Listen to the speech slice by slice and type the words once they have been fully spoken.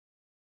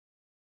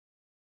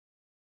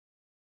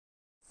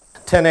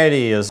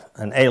1080 is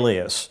an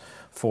alias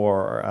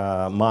for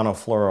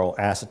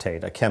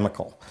monofluoroacetate, a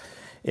chemical.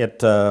 It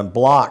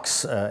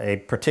blocks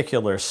a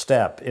particular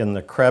step in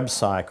the Krebs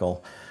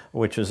cycle,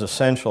 which is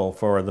essential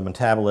for the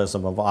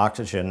metabolism of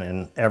oxygen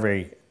in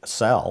every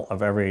cell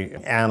of every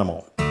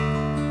animal.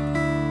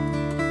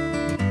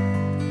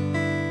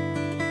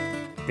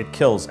 It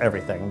kills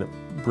everything that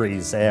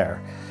breathes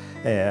air,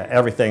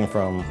 everything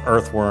from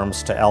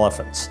earthworms to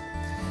elephants,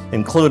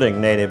 including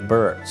native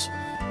birds.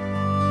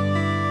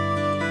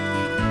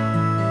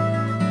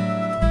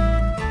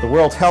 The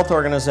World Health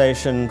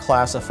Organization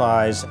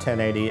classifies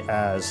 1080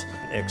 as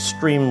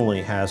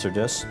extremely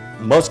hazardous.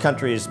 Most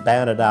countries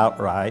ban it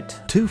outright.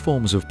 Two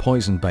forms of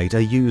poison bait are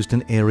used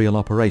in aerial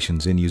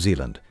operations in New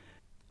Zealand.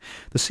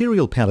 The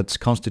cereal pellets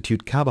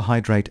constitute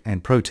carbohydrate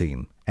and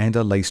protein and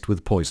are laced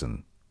with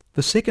poison.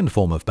 The second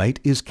form of bait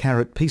is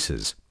carrot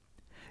pieces.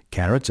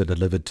 Carrots are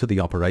delivered to the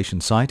operation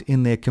site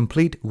in their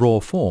complete raw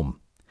form.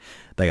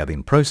 They are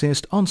then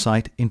processed on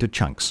site into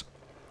chunks.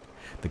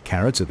 The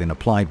carrots are then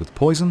applied with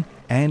poison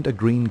and a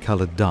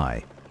green-coloured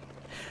dye.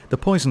 The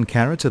poisoned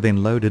carrots are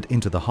then loaded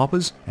into the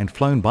hoppers and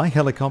flown by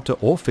helicopter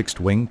or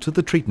fixed wing to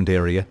the treatment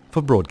area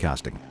for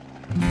broadcasting.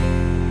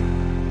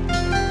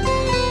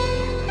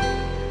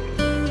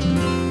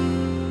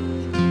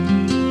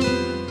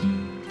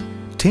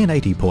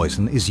 1080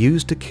 poison is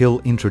used to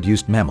kill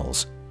introduced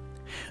mammals.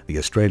 The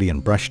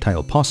Australian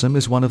brush-tailed possum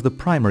is one of the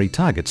primary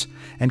targets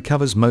and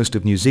covers most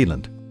of New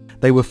Zealand.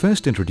 They were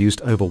first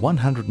introduced over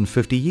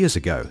 150 years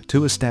ago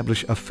to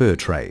establish a fur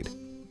trade.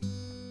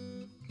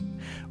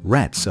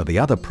 Rats are the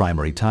other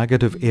primary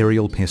target of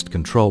aerial pest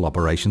control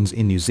operations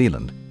in New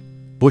Zealand.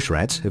 Bush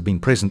rats have been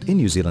present in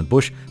New Zealand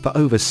bush for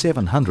over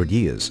 700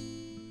 years.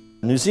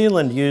 New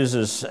Zealand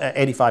uses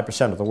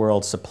 85% of the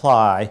world's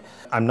supply.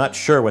 I'm not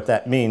sure what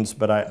that means,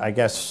 but I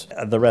guess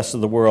the rest of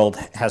the world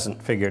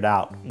hasn't figured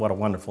out what a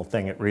wonderful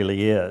thing it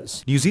really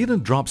is. New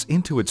Zealand drops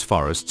into its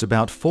forests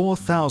about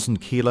 4,000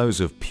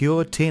 kilos of pure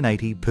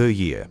 1080 per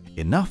year,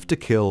 enough to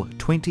kill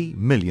 20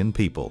 million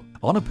people.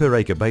 On a per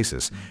acre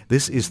basis,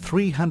 this is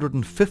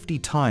 350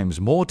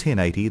 times more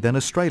 1080 than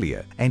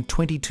Australia and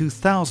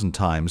 22,000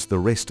 times the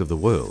rest of the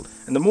world.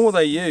 And the more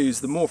they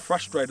use, the more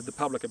frustrated the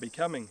public are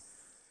becoming.